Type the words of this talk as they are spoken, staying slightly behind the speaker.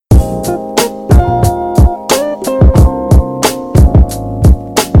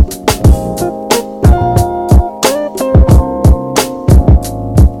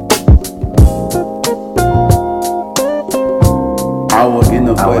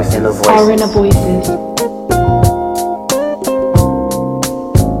voices. Our inner voices.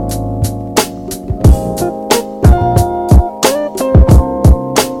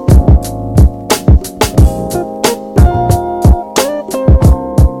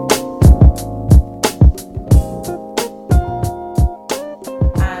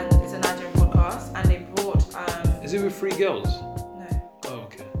 And it's a Nigerian podcast, and they brought Is it with three girls? no, Oh,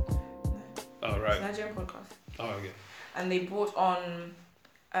 okay. no, Oh, it's right. a Nigerian podcast, Oh, okay. and they brought on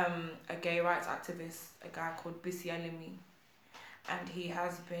a gay rights activist, a guy called Bisi Alimi, and he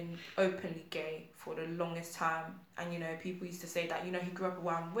has been openly gay for the longest time. And people used to say that he grew up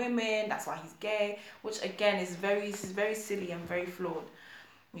around women, that's why he's gay, which again is very silly and very flawed.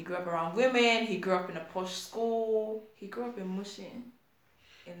 He grew up around women. He grew up in a posh school. He grew up in Mushin,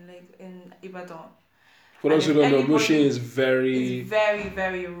 in Ibadan. For those who And if don't know, anybody- Mushin is very... It's very,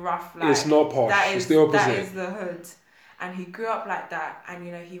 very rough. Like, It's not posh. that It's is- the opposite. That is the hood. And he grew up like that. And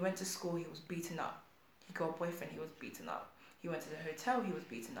he went to school. He was beaten up. He got a boyfriend. He was beaten up. He went to the hotel. He was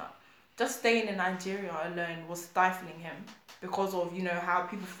beaten up. Just staying in Nigeria alone was stifling him because of how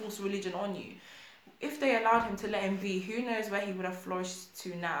people force religion on you. If they allowed him to let him be, who knows where he would have flourished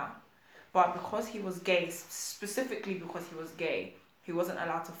to now. But because he was gay, specifically because he was gay, he wasn't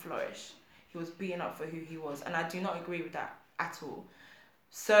allowed to flourish. He was beaten up for who he was, and I do not agree with that at all.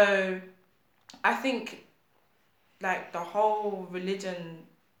 So I think like the whole religion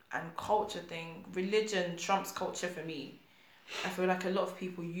and culture thing, religion trumps culture for me. I feel like a lot of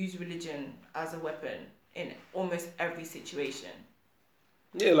people use religion as a weapon in almost every situation.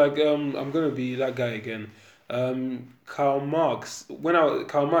 Yeah, like I'm gonna be that guy again. Karl Marx.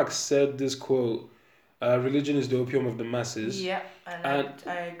 Karl Marx said this quote, "Religion is the opium of the masses." Yeah, and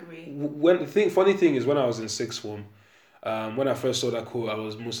I agree. Funny thing is, when I was in sixth form, when I first saw that quote, I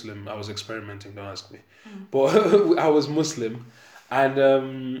was Muslim. I was experimenting. Don't ask me, but I was Muslim,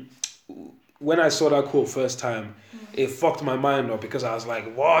 and when I saw that quote first time, it fucked my mind up because I was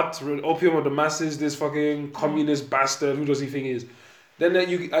like, "What? Opium of the masses? This fucking communist bastard? Who does he think he is?" Then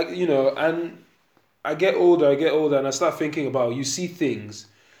and I get older, and I start thinking about you see things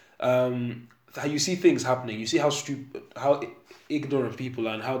happening. You see how ignorant people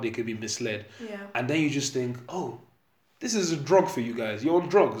are and how they could be misled. Yeah. And then you just think, oh, this is a drug for you guys. You're on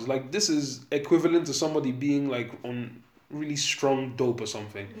drugs. Like, this is equivalent to somebody being like on really strong dope or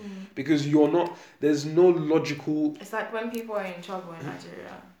something. Because there's no logical... It's like when people are in trouble in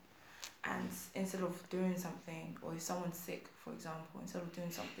Nigeria and instead of doing something, or if someone's sick, for example, instead of doing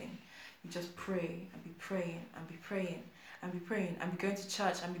something, you just pray and be praying and be praying and be praying and be going to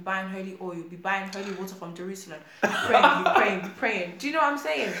church and be buying holy oil, be buying holy water from Jerusalem, be praying, be praying. Do you know what I'm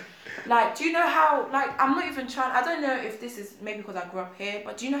saying? Like, do you know how, like, I'm not even trying, I don't know if this is maybe because I grew up here,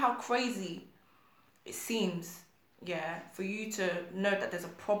 but do you know how crazy it seems, for you to know that there's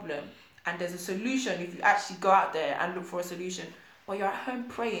a problem and there's a solution if you actually go out there and look for a solution, but you're at home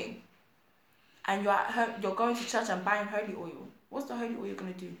praying and you're at home, you're going to church and buying holy oil. What's the holy oil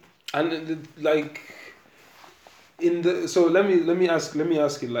going to do? And like... So let me ask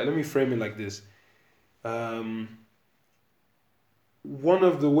it, like, let me frame it like this. One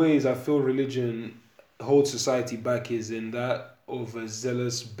of the ways I feel religion holds society back is in that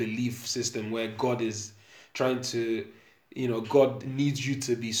overzealous belief system where God is trying to, God needs you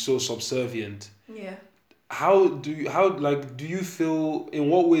to be so subservient. Yeah. Do you feel, in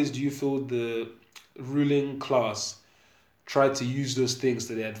what ways do you feel the ruling class try to use those things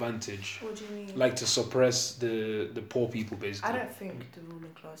to their advantage? What do you mean? Like to suppress the poor people, basically. I don't think the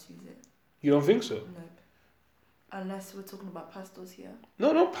ruling class use it. You don't think so? Nope. Unless we're talking about pastors here.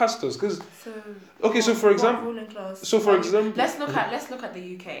 No, not pastors, because So okay, so for example, ruling class. so for example, let's look at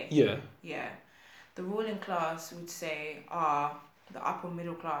the UK. yeah, Yeah, the ruling class would say the upper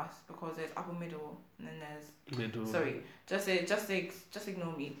middle class, because there's upper middle and then there's middle. sorry, just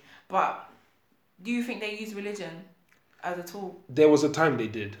ignore me. But do you think they use religion as a tool? There was a time they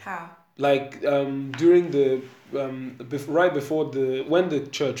did, How? like during the right before when the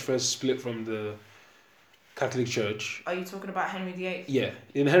church first split from the Catholic Church. Are you talking about Henry VIII? Yeah,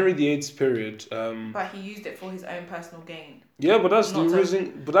 in Henry VIII's period. But he used it for his own personal gain. Yeah, but that's the Not to-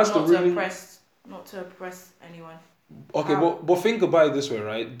 reason. But that's the ruling. Not to oppress anyone. Okay, How? but think about it this way,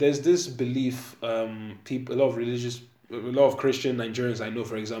 right? There's this belief, people, a lot of Christian Nigerians I know,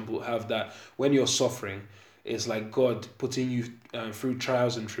 for example, have that when you're suffering, it's like God putting you through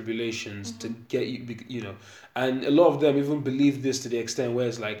trials and tribulations to get you, and a lot of them even believe this to the extent where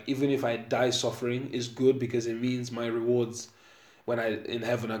it's like, even if I die suffering, is good because it means my rewards when in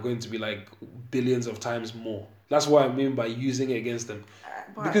heaven are going to be like billions of times more. That's what I mean by using it against them.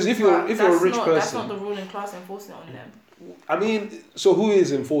 Because if you're a rich person, that's not the ruling class enforcing it on them. I mean, so who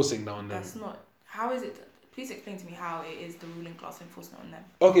is enforcing that on them? That's not. How is it? Please explain to me how it is the ruling class enforcing it on them.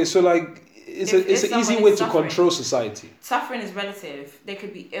 Okay, so like it's an easy someone way is to suffering- control society. Suffering is relative. They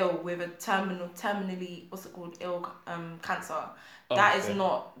could be ill with a terminally, what's it called, cancer. That is Okay.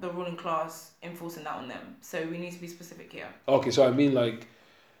 not the ruling class enforcing that on them. So we need to be specific here. Okay, so I mean like,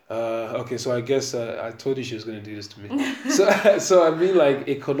 okay, so I guess I told you she was gonna do this to me. So I mean like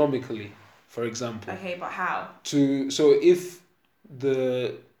economically, for example. Okay, but how? So if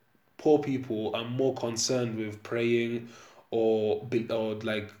the poor people are more concerned with praying or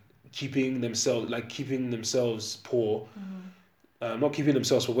like keeping themselves poor, not keeping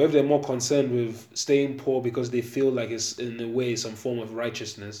themselves poor, whether they're more concerned with staying poor because they feel like it's in a way some form of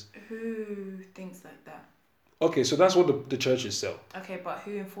righteousness. Who thinks like that? Okay, so that's what the churches sell. Okay, but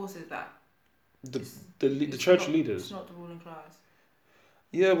who enforces that? The It's church not- leaders. It's not the ruling class.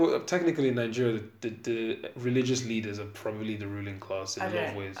 Yeah, but technically in Nigeria, the religious leaders are probably the ruling class in a lot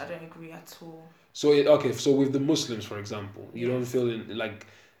of ways. I don't agree at all. So so with the Muslims, for example, you don't feel like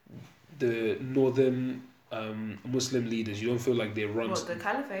the northern Muslim leaders. You don't feel like they run. What, the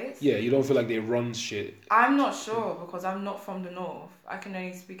caliphate? Yeah, you don't feel like they run shit. I'm not sure because I'm not from the north. I can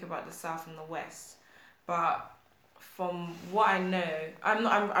only speak about the south and the west. But from what I know,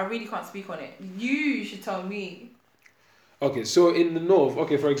 I really can't speak on it. You should tell me. Okay, so in the north,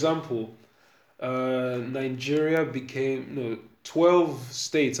 okay, for example, Nigeria 12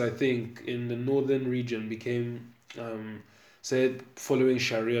 states, I think, in the northern region became said following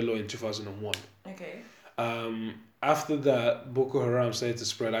Sharia law in 2001. Okay. After that, Boko Haram started to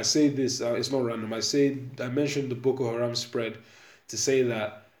spread. I say this, it's not random. I mentioned the Boko Haram spread to say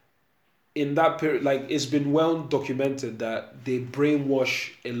that in that period, like it's been well documented that they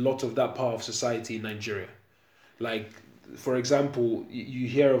brainwash a lot of that part of society in Nigeria. Like, for example, you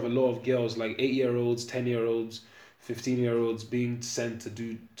hear of a lot of girls, like 8-year-olds, 10-year-olds, 15-year-olds being sent to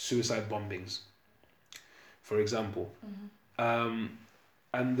do suicide bombings, for example. And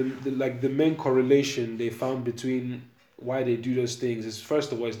the main correlation they found between why they do those things is,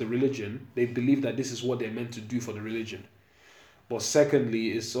 first of all, is the religion. They believe that this is what they're meant to do for the religion. But secondly,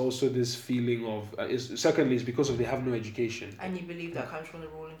 it's also this feeling of secondly, it's because they have no education. And you believe that comes from the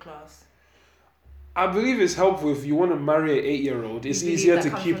ruling class? I believe it's helpful if you want to marry an 8-year-old. It's believe easier that to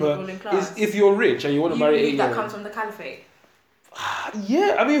comes keep from the her. ruling class? If you're rich and you want to You marry an believe that 8-year-old. comes from the caliphate?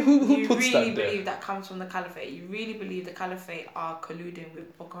 Yeah, I mean, who You puts really that there? believe that comes from the caliphate? You really believe the caliphate are colluding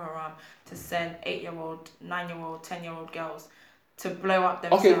with Boko Haram to send 8-year-old, 9-year-old, 10-year-old girls to blow up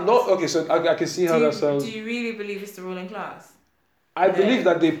themselves? So I can see how that sounds. Do you really believe it's the ruling class? I No. believe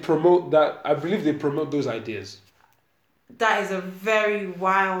that they promote that. I believe they promote those ideas. That is a very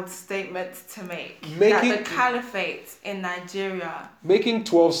wild statement to make. Making- that the caliphate in Nigeria Making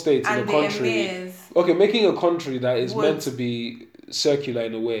 12 states in and a the country. emirs Okay, making a country that is would- meant to be circular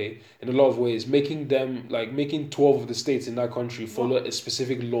in a way, in a lot of ways, making 12 of the states in that country follow a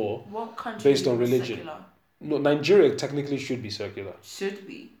specific law. what country Based on is religion. secular? No, Nigeria technically should be circular. Should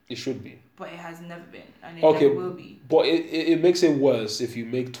be, It should be. but it has never been, and it Okay, never will be. But it makes it worse if you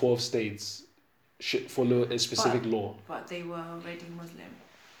make 12 states follow a specific law. But they were already Muslim.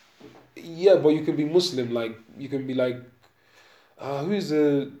 Yeah, but you can be Muslim, like you can be like, who's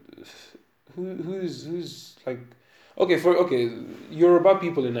like, Yoruba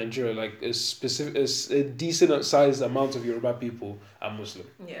people in Nigeria, like a decent sized amount of Yoruba people are Muslim.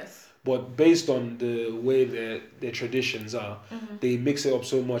 Yes. But based on the way their traditions are, they mix it up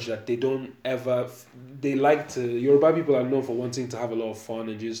so much that they don't ever. Yoruba people are known for wanting to have a lot of fun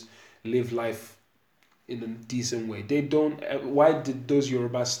and just live life in a decent way. They don't. Why did those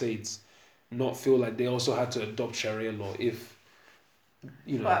Yoruba states not feel like they also had to adopt Sharia law? If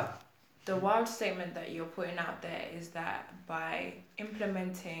you know. But the wild statement that you're putting out there is that by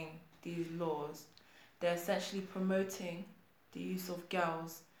implementing these laws, they're essentially promoting the use of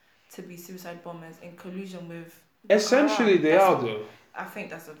girls to be suicide bombers in collusion with. Essentially, they That's- are though. I think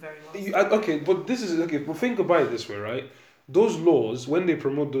that's a very wild Okay, but this is okay. But think about it this way, right? Those laws, when they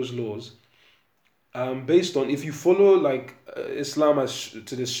promote those laws, based on if you follow like Islam as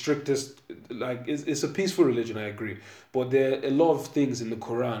to the strictest, like it's a peaceful religion, I agree, but there are a lot of things in the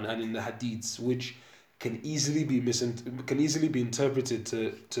Quran and in the Hadiths which can easily be interpreted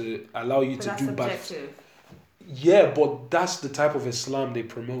to allow you But to that's do bad. subjective. Yeah, but that's the type of Islam they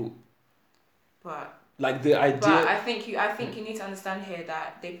promote. But Like the idea. But I think you need to understand here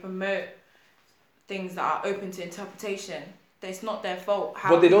that they promote things that are open to interpretation. It's not their fault.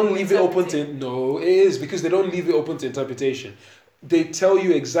 But they don't people leave it open interpret to. No, it is because they don't leave it open to interpretation. they tell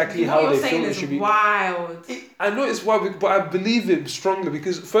you exactly how they feel it should be. Wild. I know it's wild, but I believe it strongly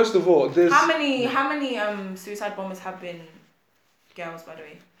because first of all, there's how many suicide bombers have been girls, by the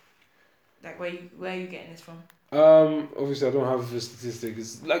way? Like where are you getting this from? Obviously I don't have the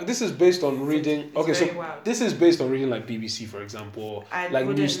statistics. Like this is based on reading. It's very wild. This is based on reading like BBC, for example, I like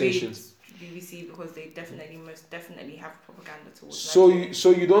wouldn't news stations. Read BBC because they most definitely have propaganda towards. So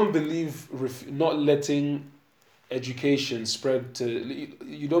you don't believe not letting education spread to.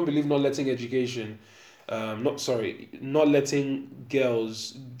 You don't believe not letting education. Not letting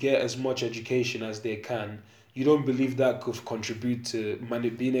girls get as much education as they can. You don't believe that could contribute to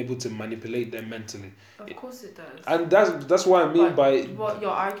being able to manipulate them mentally. Of course it does. And that's what I mean by... What you're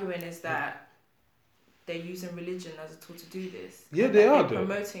arguing is that they're using religion as a tool to do this. Yeah, they are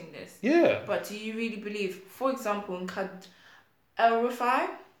promoting this. Yeah. But do you really believe, for example, in El Rufai,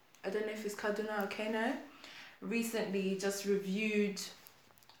 I don't know if it's Kaduna or Kano, recently just reviewed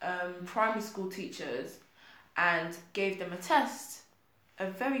primary school teachers and gave them a test, a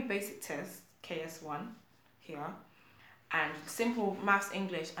very basic test, KS1, here, and simple maths,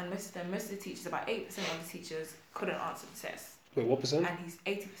 English, and most of the teachers, about 8% of the teachers couldn't answer the test. Wait, what percent? And he's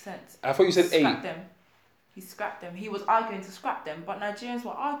 80%. I thought you said 8. He scrapped them. He was arguing to scrap them, but Nigerians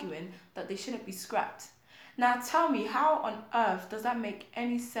were arguing that they shouldn't be scrapped. Now tell me, how on earth does that make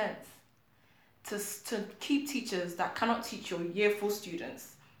any sense to keep teachers that cannot teach your year 4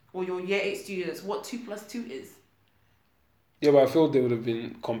 students or your year 8 students what 2 plus 2 is? Yeah, but I feel they would have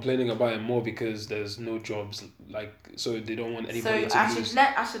been complaining about it more because there's no jobs, like, so they don't want anybody to lose.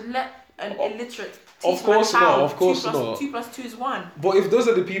 I should let an illiterate teach Of course not, of course 2 plus 2 is 1. But if those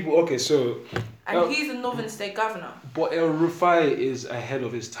are the people, okay, so... And he's a Northern State governor. But El Rufai is ahead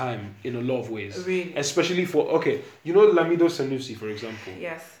of his time in a lot of ways. Really? Especially for, okay, you know Lamido Sanusi, for example?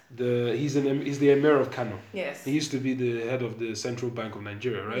 Yes. He's the Emir of Kano. Yes. He used to be the head of the Central Bank of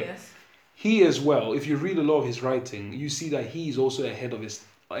Nigeria, right? Yes. He as well, if you read a lot of his writing, you see that he is also ahead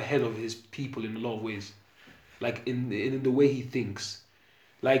of his people in a lot of ways, like in the way he thinks,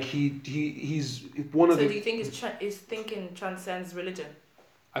 like he's one of the. So do you think his thinking transcends religion?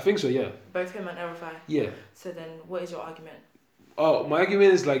 I think so, yeah. Both him and El Rufai. Yeah. So then, what is your argument? Oh, my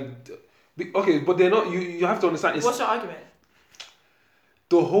argument is like, okay, but they're not. You have to understand. What's your argument?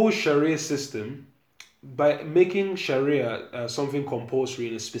 The whole Sharia system. By making Sharia something compulsory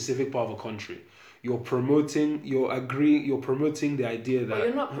in a specific part of a country, you're promoting the idea that... But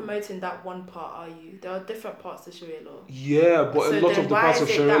you're not promoting that one part, are you? There are different parts of Sharia law. Yeah, but so a lot of the parts of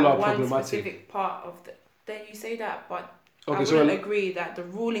Sharia law are problematic. Specific part of then you say that, but okay, I wouldn't agree that the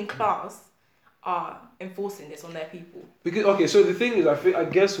ruling class are enforcing this on their people. Because okay, so the thing is, I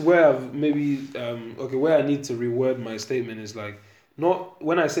guess where I've maybe where I need to reword my statement is like, not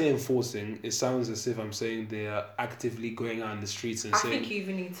when I say enforcing, it sounds as if I'm saying they are actively going out in the streets and saying. I think you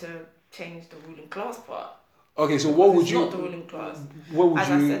even need to change the ruling class part. Okay, so what would you? Not the ruling class. What would as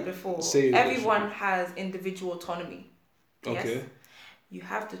you? I said before, say everyone has individual autonomy. Okay. Yes? You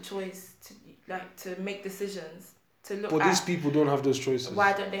have the choice to make decisions. But these people don't have those choices.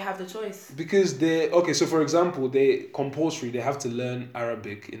 Why don't they have the choice? Because so for example, they have to learn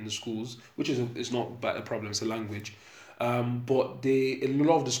Arabic in the schools, which is not a problem, it's a language. But in a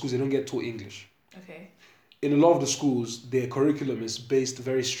lot of the schools, they don't get taught English. Okay. In a lot of the schools, their curriculum is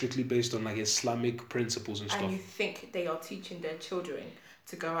very strictly based on like Islamic principles and stuff. And you think they are teaching their children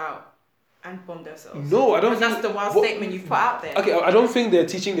to go out and bomb themselves? No, I don't. That's the wild statement you've put out there. Okay, I don't think they're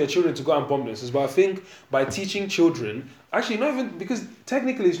teaching their children to go out and bomb themselves, but I think by teaching children, actually not even, because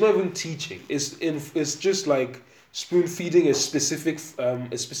technically it's not even teaching. It's just like spoon feeding a specific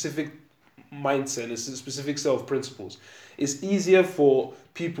mindset, a specific set of principles. It's easier for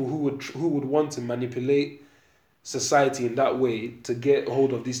people who would want to manipulate society in that way to get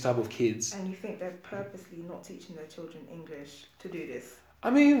hold of these type of kids. And you think they're purposely not teaching their children English to do this? I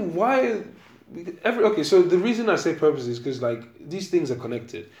mean, why? So the reason I say purpose is because like these things are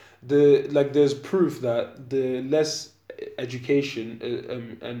connected. There's proof that the less education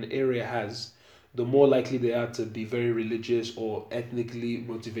an area has, the more likely they are to be very religious or ethnically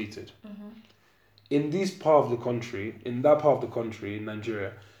motivated. Mm-hmm. In that part of the country, in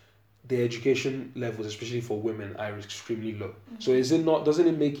Nigeria, the education levels, especially for women, are extremely low. Mm-hmm. So doesn't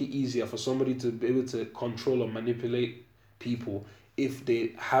it make it easier for somebody to be able to control or manipulate people if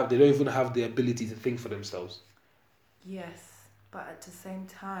they don't even have the ability to think for themselves? Yes, but at the same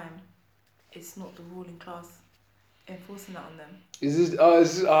time, it's not the ruling class enforcing that on them. Is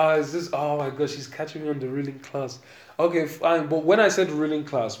this oh my gosh, she's catching me on the ruling class. Okay, fine. But when I said ruling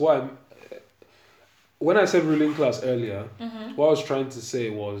class, when I said ruling class earlier, mm-hmm. what I was trying to say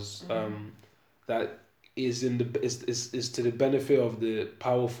was that is to the benefit of the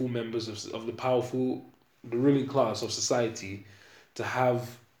powerful members of the ruling class of society to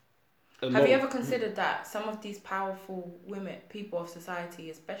have Have you ever considered that some of these powerful people of society,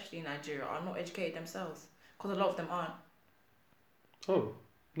 especially in Nigeria, are not educated themselves? Because a lot of them aren't. Oh,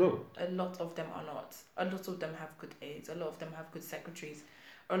 no. A lot of them are not. A lot of them have good aides. A lot of them have good secretaries.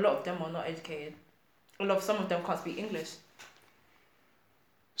 A lot of them are not educated. Some of them can't speak English.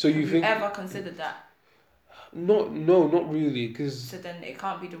 So you think? Have you ever considered that? No, not really, because. So then it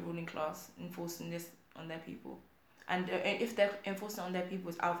can't be the ruling class enforcing this on their people. And if they're enforcing it on their people,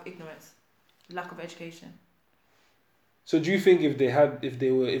 it's out of ignorance, lack of education. So do you think if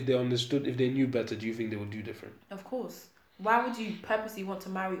they understood, if they knew better, do you think they would do different? Of course. Why would you purposely want to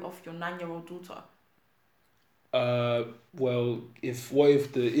marry off your 9-year-old daughter? Well, what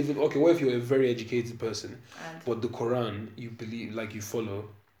if you're a very educated person, but the Quran you believe, like you follow,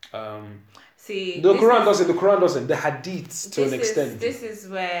 see, the Quran doesn't. The Hadiths to an extent. This is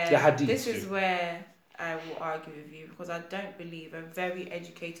where the Hadiths. This is where I will argue with you, because I don't believe a very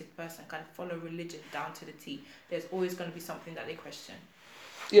educated person can follow religion down to the T. There's always going to be something that they question.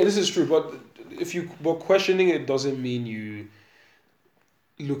 Yeah, this is true, but questioning it doesn't mean you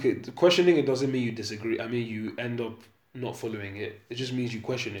questioning it doesn't mean you disagree. I mean, you end up not following it. It just means you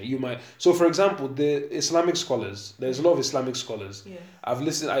question it. You might. So, for example, the Islamic scholars. There's a lot of Islamic scholars. Yeah. I've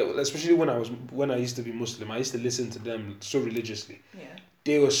listened. Especially when I used to be Muslim, I used to listen to them so religiously. Yeah.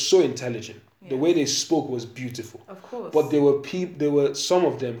 They were so intelligent. Yeah. The way they spoke was beautiful. Of course. But there were some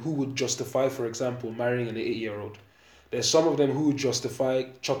of them who would justify, for example, marrying an 8-year-old. There's some of them who would justify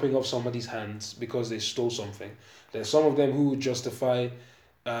chopping off somebody's hands because they stole something. There's some of them who would justify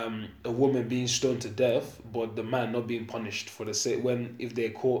a woman being stoned to death, but the man not being punished for if they're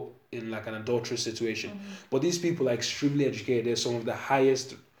caught in like an adulterous situation. Mm-hmm. But these people are extremely educated. They're some of the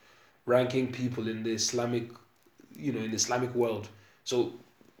highest ranking people in the Islamic world. So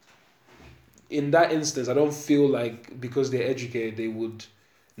in that instance, I don't feel like because they're educated, they would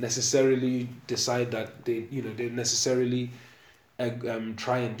necessarily decide that they necessarily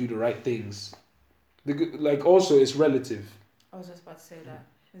try and do the right things. Like also, it's relative. I was just about to say that.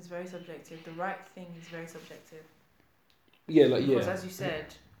 It's very subjective. The right thing is very subjective. Yeah, because as you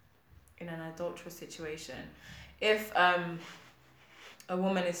said, in an adulterous situation, if a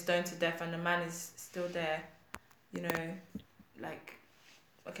woman is stoned to death and the man is still there,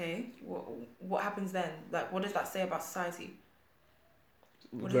 okay, what happens then? Like, what does that say about society?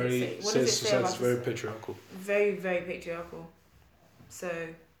 What does it say? Society's very patriarchal. Very, very patriarchal. So,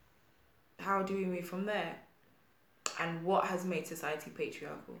 how do we move from there? And what has made society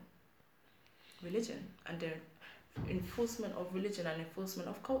patriarchal? Religion and the enforcement of religion and enforcement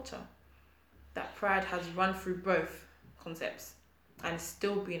of culture. That pride has run through both concepts and is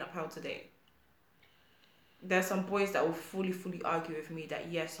still being upheld today. There's some boys that will fully argue with me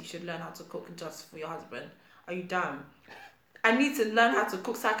that yes, you should learn how to cook just for your husband. Are you dumb? I need to learn how to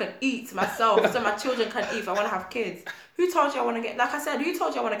cook so I can eat myself, so my children can eat if I want to have kids. Who told you I want to get, like I said, who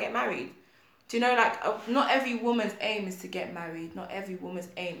told you I want to get married? Do you know, not every woman's aim is to get married. Not every woman's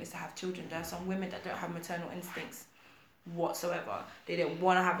aim is to have children. There are some women that don't have maternal instincts whatsoever. They don't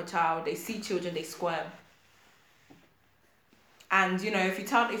want to have a child. They see children, they squirm. And,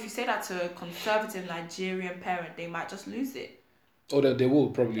 if you say that to a conservative Nigerian parent, they might just lose it. Oh, they will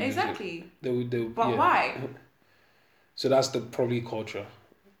probably exactly. Lose it. They will, but yeah. Why? So that's probably culture.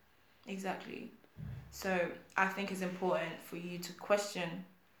 Exactly. So I think it's important for you to question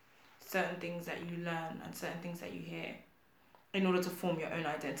certain things that you learn and certain things that you hear in order to form your own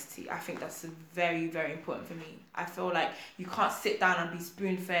identity. I think that's very, very important for me. I feel like you can't sit down and be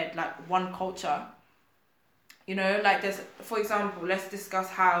spoon-fed like one culture. There's, for example, let's discuss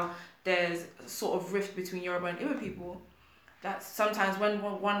how there's a sort of rift between Yoruba and Igbo people. That sometimes when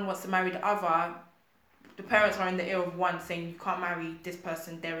one wants to marry the other, the parents are in the ear of one saying you can't marry this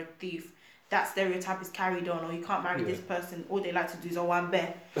person, they're a thief. That stereotype is carried on, or you can't marry this person, all they like to do is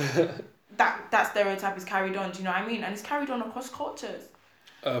owambe. that stereotype is carried on, do you know what I mean? And it's carried on across cultures.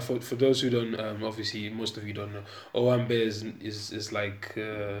 For those who don't, obviously most of you don't know, owambe is like,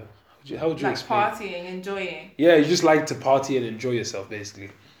 how would you like explain? Partying, enjoying. Yeah, you just like to party and enjoy yourself,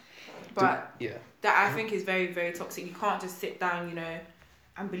 basically. But that I think is very, very toxic. You can't just sit down,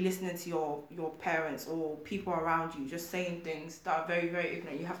 and be listening to your parents or people around you just saying things that are very, very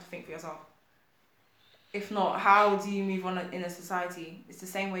ignorant. You have to think for yourself. If not, how do you move on in a society? It's the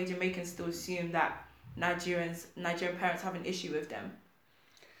same way Jamaicans still assume that Nigerian parents have an issue with them.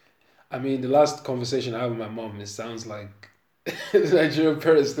 I mean, the last conversation I had with my mom, it sounds like Nigerian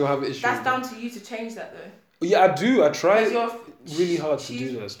parents still have an issue. That's down to you to change that, though. Yeah, I do. I try really hard to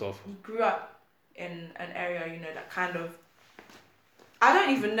do that stuff. You grew up in an area, that kind of, I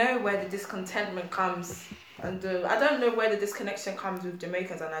don't even know where the discontentment comes, and I don't know where the disconnection comes with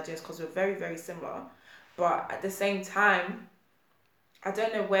Jamaicans and Nigerians, because we're very, very similar. But at the same time, I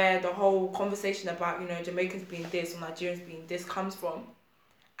don't know where the whole conversation about, Jamaicans being this or Nigerians being this comes from.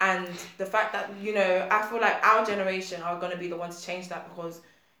 And the fact that, I feel like our generation are going to be the ones to change that, because,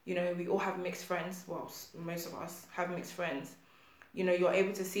 we all have mixed friends. Well, most of us have mixed friends. You're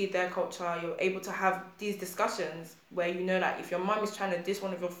able to see their culture. You're able to have these discussions where, like, if your mum is trying to diss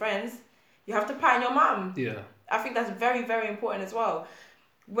one of your friends, you have to pattern your mum. Yeah. I think that's very, very important as well.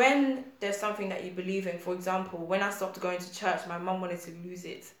 When there's something that you believe in, for example, when I stopped going to church, my mum wanted to lose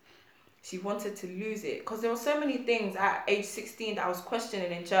it. She wanted to lose it because there were so many things at age 16 that I was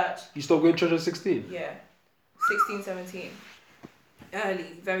questioning in church. You stopped going to church at 16? Yeah, 16, 17.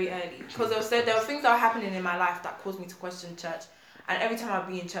 Early, very early. Because there were things that were happening in my life that caused me to question church. And every time I'd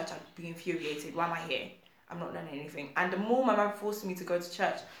be in church, I'd be infuriated. Why am I here? I'm not learning anything. And the more my mum forced me to go to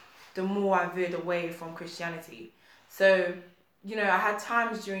church, the more I veered away from Christianity. So, I had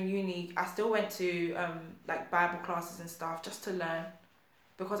times during uni, I still went to like Bible classes and stuff just to learn.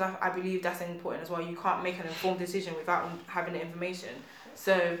 Because I believe that's important as well. You can't make an informed decision without having the information.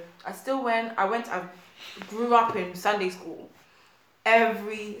 So I still went. I grew up in Sunday school.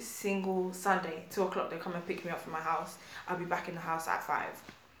 Every single Sunday, 2:00, they come and pick me up from my house. I'll be back in the house at 5.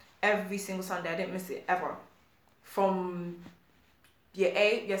 Every single Sunday, I didn't miss it ever. From year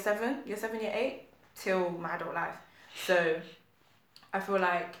 8, year 7, year 8, till my adult life. So I feel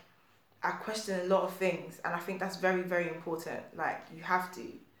like I question a lot of things, and I think that's very, very important. Like, you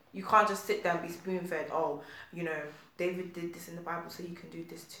can't just sit there and be spoon-fed, David did this in the Bible, so you can do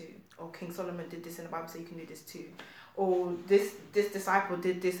this too. Or King Solomon did this in the Bible, so you can do this too. Or this disciple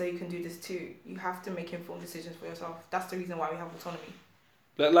did this, so you can do this too. You have to make informed decisions for yourself. That's the reason why we have autonomy.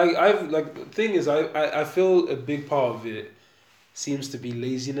 The thing is, I feel a big part of it seems to be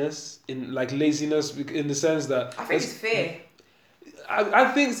laziness, in the sense that I think it's fear.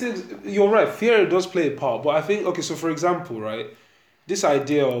 I think you're right. Fear does play a part, but I think, okay. So for example, right, this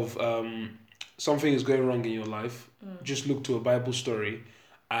idea of something is going wrong in your life, just look to a Bible story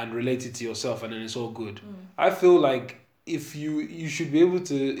and relate it to yourself, and then it's all good. I feel like if you should be able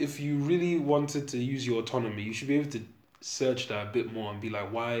to, if you really wanted to use your autonomy, you should be able to search that a bit more and be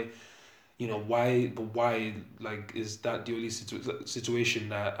like, why, like, is that the only situation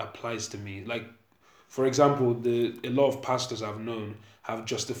that applies to me? Like, for example, a lot of pastors I've known have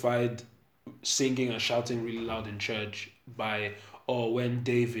justified singing and shouting really loud in church by, when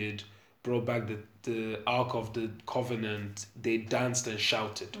David brought back the Ark of the Covenant, they danced and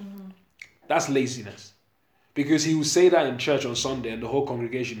shouted. That's laziness. Because he would say that in church on Sunday, and the whole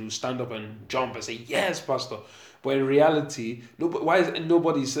congregation would stand up and jump and say, "Yes, Pastor." But in reality,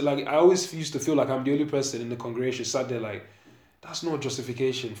 nobody said, like, I always used to feel like I'm the only person in the congregation sat there like, that's not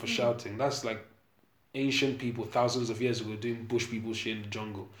justification for shouting. That's like ancient people thousands of years ago doing bush people shit in the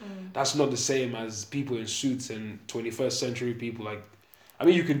jungle. That's not the same as people in suits and 21st century people. Like, I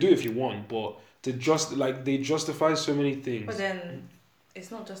mean, you can do it if you want, but they justify so many things. But then it's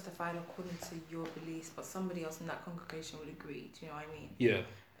not justified according to your beliefs, but somebody else in that congregation would agree. Do you know what I mean? Yeah.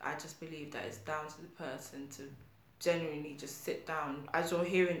 I just believe that it's down to the person to genuinely just sit down as you're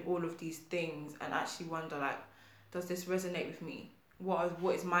hearing all of these things and actually wonder, like, does this resonate with me?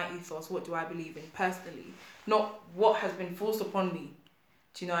 What is my ethos? What do I believe in personally? Not what has been forced upon me.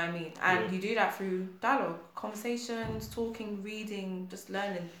 Do you know what I mean? And you do that through dialogue, conversations, talking, reading, just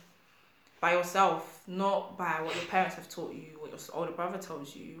learning by yourself, not by what your parents have taught you, what your older brother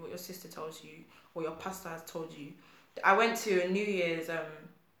tells you, what your sister tells you, or your pastor has told you. I went to a New Year's,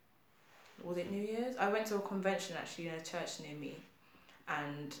 was it New Year's? I went to a convention actually in a church near me.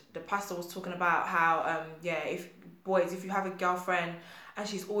 And the pastor was talking about how, if you have a girlfriend and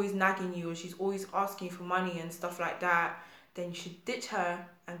she's always nagging you or she's always asking you for money and stuff like that, then you should ditch her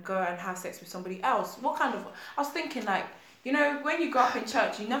and go and have sex with somebody else. I was thinking, like, when you grow up in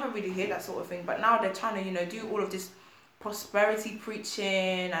church, you never really hear that sort of thing. But now they're trying to, do all of this prosperity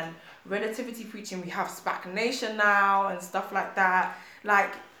preaching and relativity preaching. We have SPAC Nation now and stuff like that.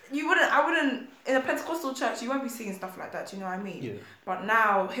 Like, I wouldn't, in a Pentecostal church, you won't be seeing stuff like that, do you know what I mean? Yeah. But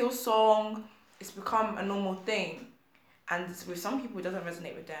now, Hillsong, it's become a normal thing. And with some people, it doesn't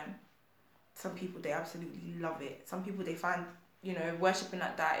resonate with them. Some people, they absolutely love it. Some people, they find, worshipping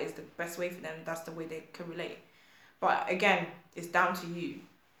like that is the best way for them. That's the way they can relate. But again, it's down to you.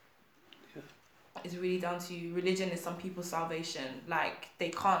 Yeah. It's really down to you. Religion is some people's salvation. Like, they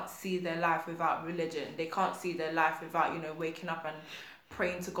can't see their life without religion. They can't see their life without, waking up and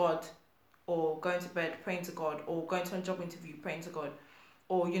praying to God, or going to bed praying to God, or going to a job interview praying to God,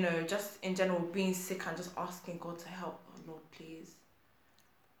 or just in general being sick and just asking God to help. Oh Lord, please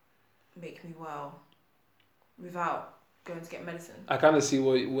make me well, without going to get medicine. I kind of see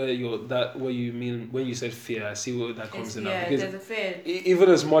what you mean when you said fear. I see where that comes in now, because there's a fear. Even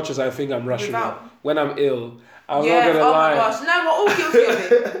as much as I think I'm rational, when I'm ill, I'm not gonna oh lie. My gosh, no, we're all guilty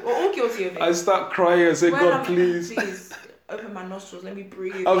of it. We're all guilty of it. I start crying and say, God, please open my nostrils, let me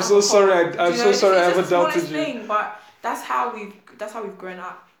breathe. I'm so sorry. I'm so sorry I ever doubted you. Thing, but that's how we've grown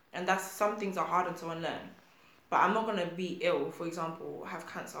up, and that's some things are harder to unlearn. But I'm not gonna be ill, for example, have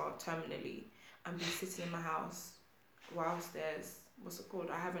cancer terminally, and be sitting in my house whilst there's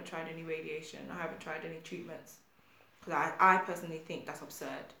I haven't tried any radiation. I haven't tried any treatments, because I personally think that's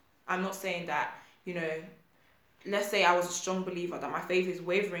absurd. I'm not saying that let's say I was a strong believer that my faith is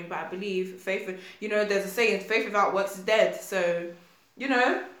wavering, but I believe faith, there's a saying, faith without works is dead. So,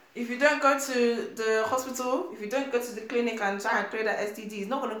 if you don't go to the hospital, if you don't go to the clinic and try and clear that STD, it's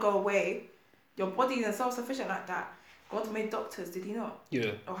not going to go away. Your body isn't self-sufficient like that. God made doctors, did he not?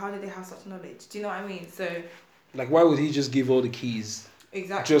 Yeah. Or how did they have such knowledge? Do you know what I mean? So, like, why would he just give all the keys?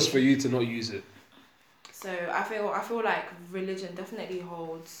 Exactly. Just for you to not use it? So, I feel like religion definitely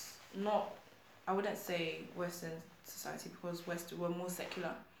holds, not, I wouldn't say Western society, because we're more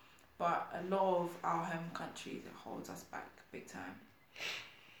secular, but a lot of our home countries, it holds us back big time.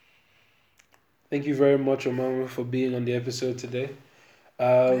 Thank you very much, Omama, for being on the episode today. I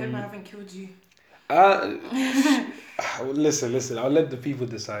hope I haven't killed you. Listen, I'll let the people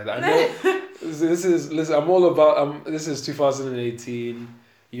decide. I know I'm all about this is 2018,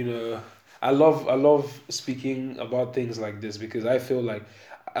 I love speaking about things like this, because I feel like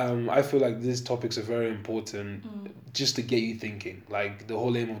these topics are very important, just to get you thinking. Like, the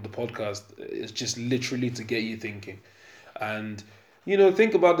whole aim of the podcast is just literally to get you thinking, and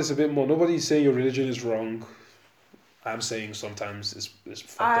think about this a bit more. Nobody's saying your religion is wrong. I'm saying sometimes it's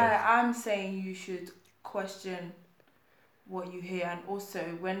fucked up. I'm saying you should question what you hear, and also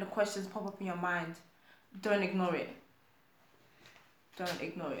when the questions pop up in your mind, don't ignore it. Don't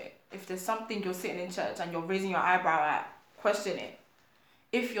ignore it. If there's something you're sitting in church and you're raising your eyebrow at, question it.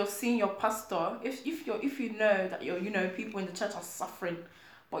 If you're seeing your pastor, if you know that people in the church are suffering,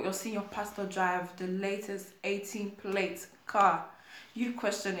 but you're seeing your pastor drive the latest 18 plate car, you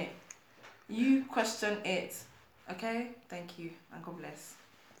question it. You question it. Okay? Thank you, and God bless.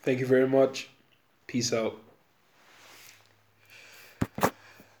 Thank you very much. Peace out. That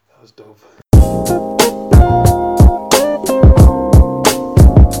was dope.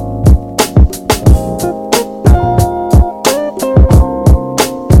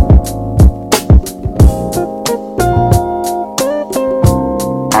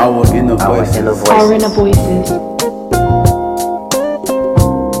 Our inner voices.